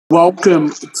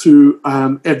Welcome to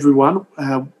everyone,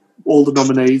 all the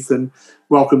nominees, and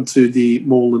welcome to the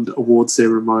Moreland Award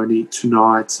ceremony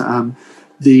tonight.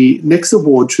 The next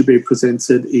award to be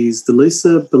presented is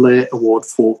the Bellear Award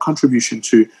for Contribution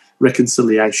to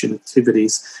Reconciliation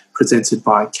Activities, presented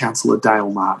by Councillor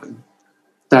Dale Martin.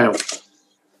 Dale.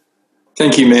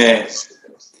 Thank you, Mayor.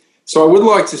 So I would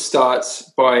like to start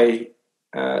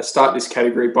this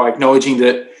category by acknowledging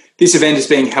that this event is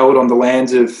being held on the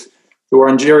lands of the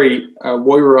Wurundjeri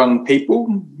Woiwurrung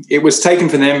people. It was taken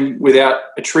from them without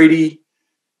a treaty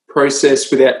process,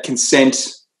 without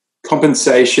consent,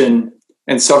 compensation,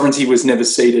 and sovereignty was never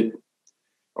ceded.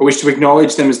 I wish to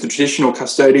acknowledge them as the traditional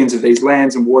custodians of these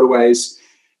lands and waterways,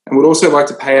 and would also like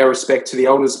to pay our respect to the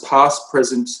elders past,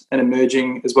 present, and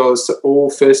emerging, as well as to all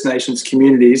First Nations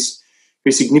communities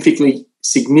who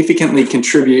significantly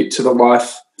contribute to the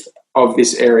life of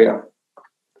this area.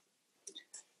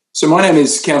 So my name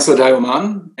is Councillor Dale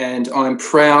Martin, and I'm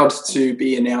proud to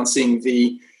be announcing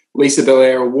the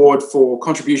Bellear Award for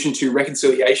Contribution to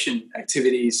Reconciliation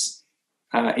Activities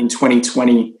in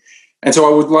 2020. And so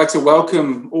I would like to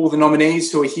welcome all the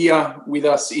nominees who are here with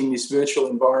us in this virtual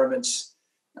environment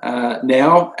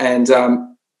now. And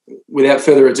without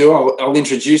further ado, I'll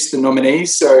introduce the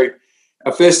nominees. So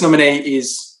our first nominee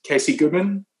is Casey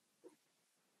Goodman.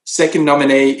 Second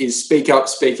nominee is Speak Up,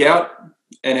 Speak Out.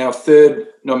 And our third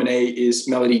nominee is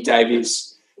Melody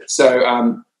Davies.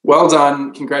 So well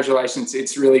done, congratulations.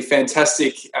 It's really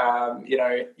fantastic.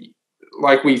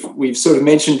 Like we've sort of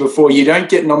mentioned before, you don't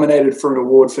get nominated for an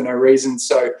award for no reason.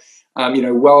 So,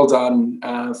 well done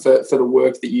for the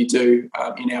work that you do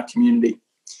in our community.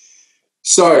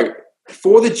 So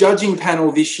for the judging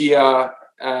panel this year,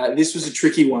 this was a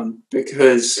tricky one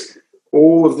because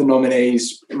all of the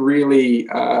nominees really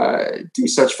do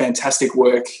such fantastic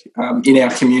work in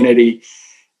our community.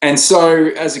 And so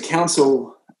as a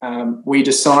council, we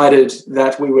decided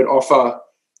that we would offer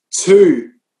 2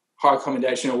 High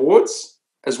Commendation Awards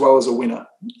as well as a winner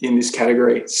in this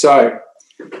category. So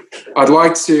I'd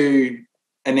like to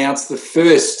announce the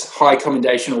first High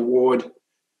Commendation Award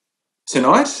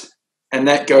tonight, and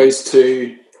that goes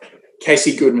to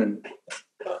Casey Goodman.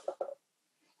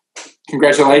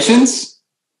 Congratulations.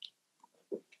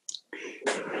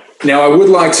 Now, I would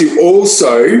like to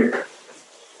also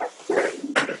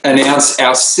announce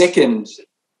our second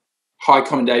High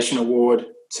Commendation Award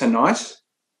tonight,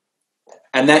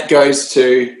 and that goes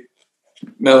to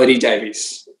Melody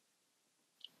Davies.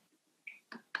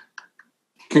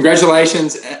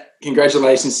 Congratulations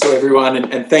to everyone,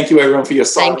 and thank you everyone for your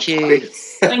silence. Thank you.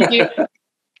 Thank you.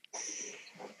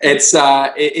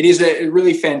 It is a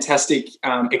really fantastic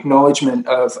acknowledgement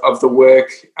of the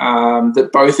work that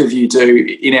both of you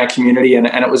do in our community, and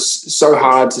it was so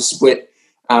hard to split.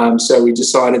 So we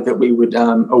decided that we would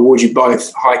award you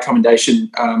both High Commendation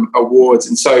Awards.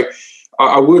 And so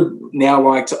I would now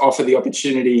like to offer the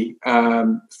opportunity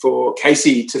for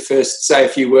Casey to first say a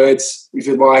few words, if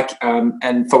you'd like,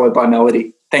 and followed by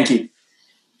Melody. Thank you.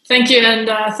 Thank you, and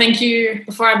thank you.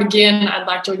 Before I begin, I'd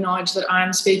like to acknowledge that I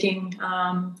am speaking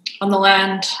on the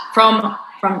land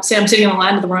I'm sitting on the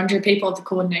land of the Wurundjeri people of the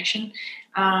Kulin Nation,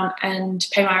 and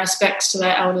pay my respects to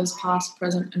their elders past,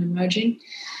 present and emerging.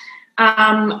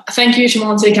 Thank you to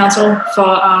Moreland City Council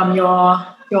for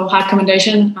your high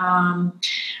commendation.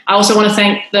 I also want to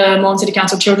thank the Moreland City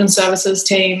Council Children's Services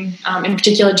team, in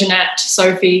particular Jeanette,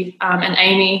 Sophie and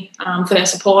Amy for their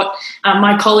support,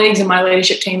 my colleagues and my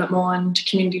leadership team at Moreland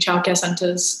Community Childcare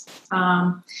Centres.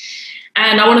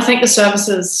 And I want to thank the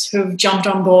services who've jumped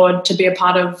on board to be a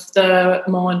part of the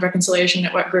Moreland Reconciliation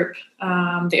Network group,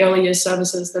 the early years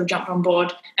services that have jumped on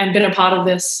board and been a part of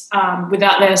this.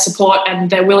 Without their support and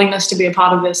their willingness to be a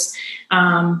part of this,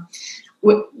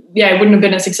 it wouldn't have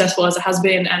been as successful as it has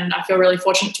been, and I feel really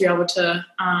fortunate to be able to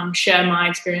share my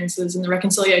experiences in the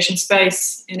reconciliation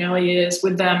space in early years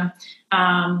with them.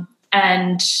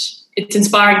 And it's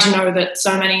inspiring to know that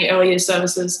so many early years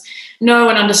services know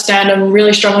and understand and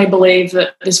really strongly believe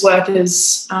that this work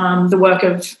is the work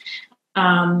of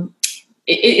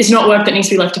it's not work that needs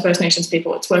to be left to First Nations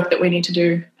people. It's work that we need to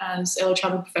do as early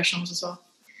childhood professionals as well.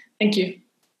 Thank you.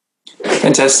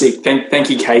 Fantastic. Thank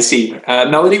you, Casey.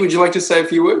 Melody, would you like to say a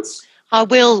few words? I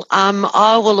will.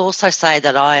 I will also say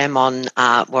that I am on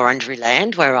Wurundjeri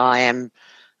land where I am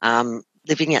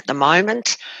living at the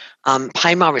moment.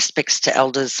 Pay my respects to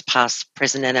elders past,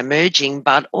 present and emerging,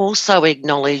 but also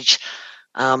acknowledge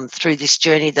through this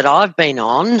journey that I've been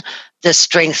on the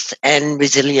strength and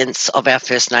resilience of our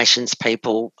First Nations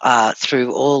people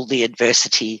through all the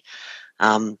adversity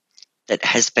that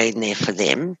has been there for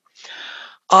them.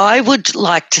 I would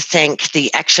like to thank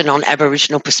the Action on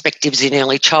Aboriginal Perspectives in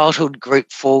Early Childhood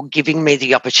group for giving me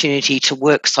the opportunity to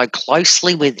work so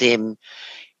closely with them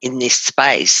in this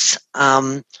space.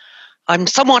 I'm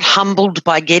somewhat humbled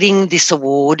by getting this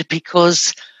award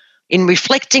because in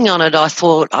reflecting on it, I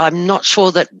thought I'm not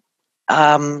sure that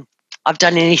I've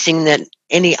done anything that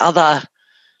any other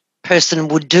person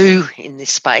would do in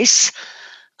this space.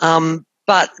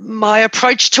 But my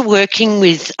approach to working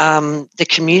with the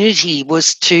community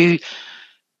was to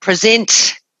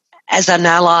present as an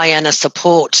ally and a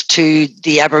support to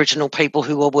the Aboriginal people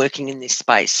who were working in this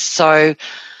space. So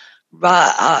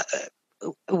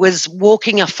was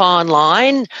walking a fine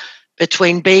line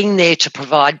between being there to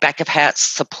provide back-of-house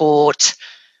support,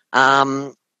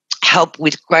 help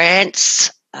with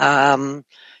grants,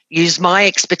 use my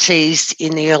expertise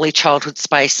in the early childhood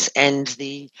space and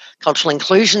the cultural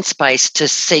inclusion space to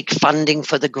seek funding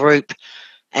for the group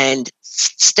and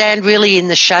stand really in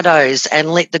the shadows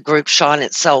and let the group shine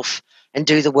itself and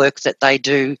do the work that they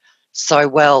do so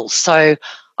well. So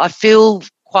I feel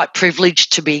quite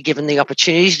privileged to be given the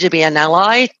opportunity to be an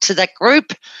ally to that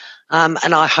group,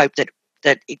 and I hope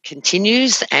that it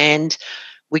continues and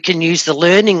we can use the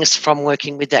learnings from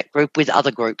working with that group with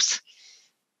other groups.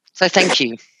 So thank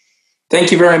you. Thank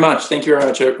you very much. Thank you very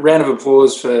much. A round of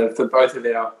applause for both of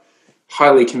our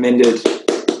highly commended.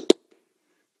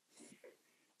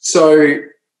 So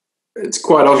it's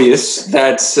quite obvious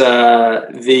that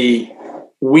the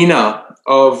winner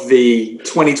of the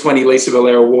 2020 Lisa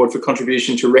Bellear Award for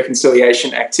contribution to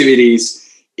reconciliation activities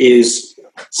is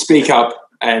Speak Up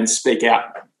and Speak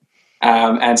Out.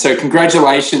 And so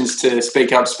congratulations to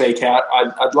Speak Up, Speak Out.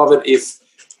 I'd love it if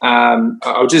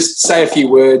I'll just say a few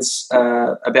words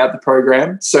about the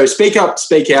program. So Speak Up,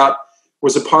 Speak Out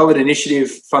was a pilot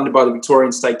initiative funded by the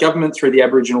Victorian State Government through the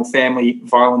Aboriginal Family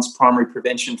Violence Primary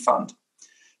Prevention Fund.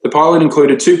 The pilot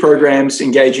included 2 programs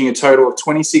engaging a total of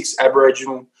 26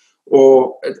 Aboriginal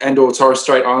or Torres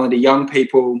Strait Islander young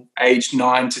people aged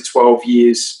 9 to 12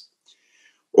 years.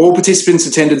 All participants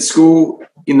attended school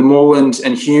in the Moreland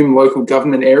and Hume local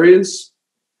government areas.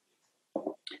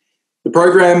 The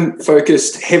program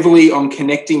focused heavily on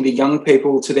connecting the young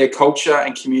people to their culture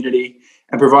and community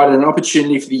and provided an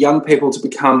opportunity for the young people to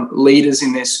become leaders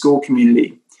in their school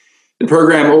community. The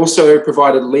program also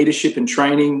provided leadership and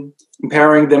training,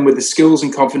 empowering them with the skills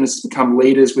and confidence to become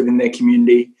leaders within their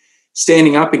community,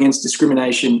 standing up against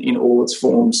discrimination in all its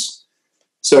forms.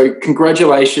 So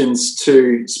congratulations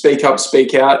to Speak Up,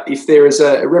 Speak Out. If there is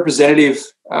a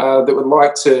representative that would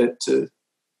like to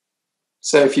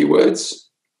say a few words.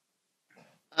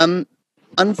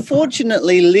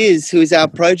 Unfortunately, Liz, who is our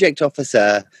project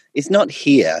officer, is not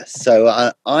here.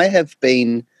 So I have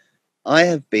been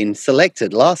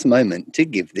selected last moment to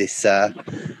give this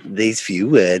these few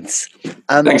words.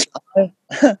 Thanks.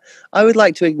 I would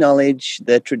like to acknowledge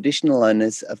the traditional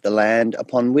owners of the land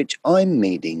upon which I'm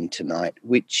meeting tonight,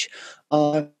 which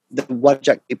are the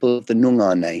Whadjuk people of the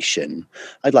Noongar Nation.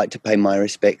 I'd like to pay my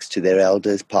respects to their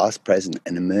elders, past, present,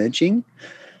 and emerging.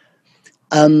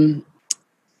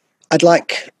 I'd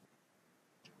like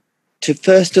to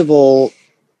first of all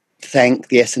thank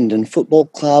the Essendon Football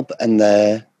Club and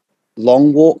the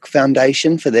Long Walk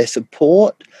Foundation for their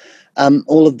support,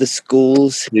 all of the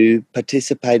schools who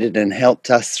participated and helped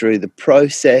us through the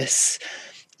process,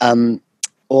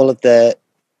 all of the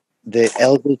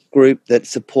elders group that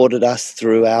supported us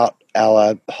throughout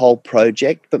our whole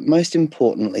project, but most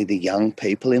importantly, the young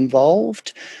people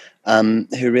involved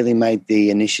who really made the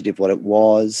initiative what it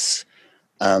was.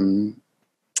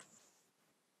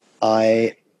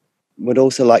 I would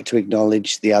also like to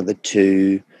acknowledge the other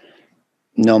 2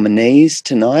 nominees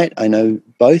tonight. I know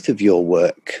both of your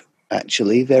work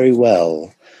actually very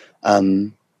well.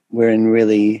 We're in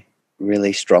really,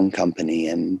 really strong company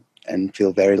and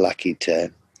feel very lucky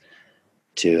to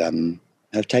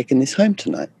have taken this home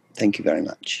tonight. Thank you very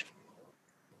much.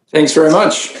 Thanks very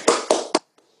much.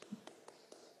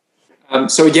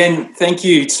 So again, thank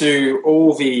you to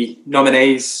all the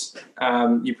nominees.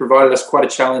 You provided us quite a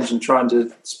challenge in trying to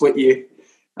split you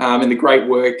in the great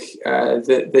work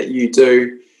that you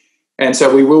do. And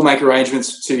so we will make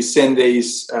arrangements to send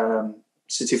these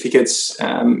certificates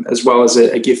as well as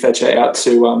a gift voucher out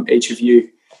to each of you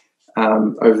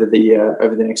over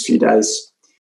the next few days.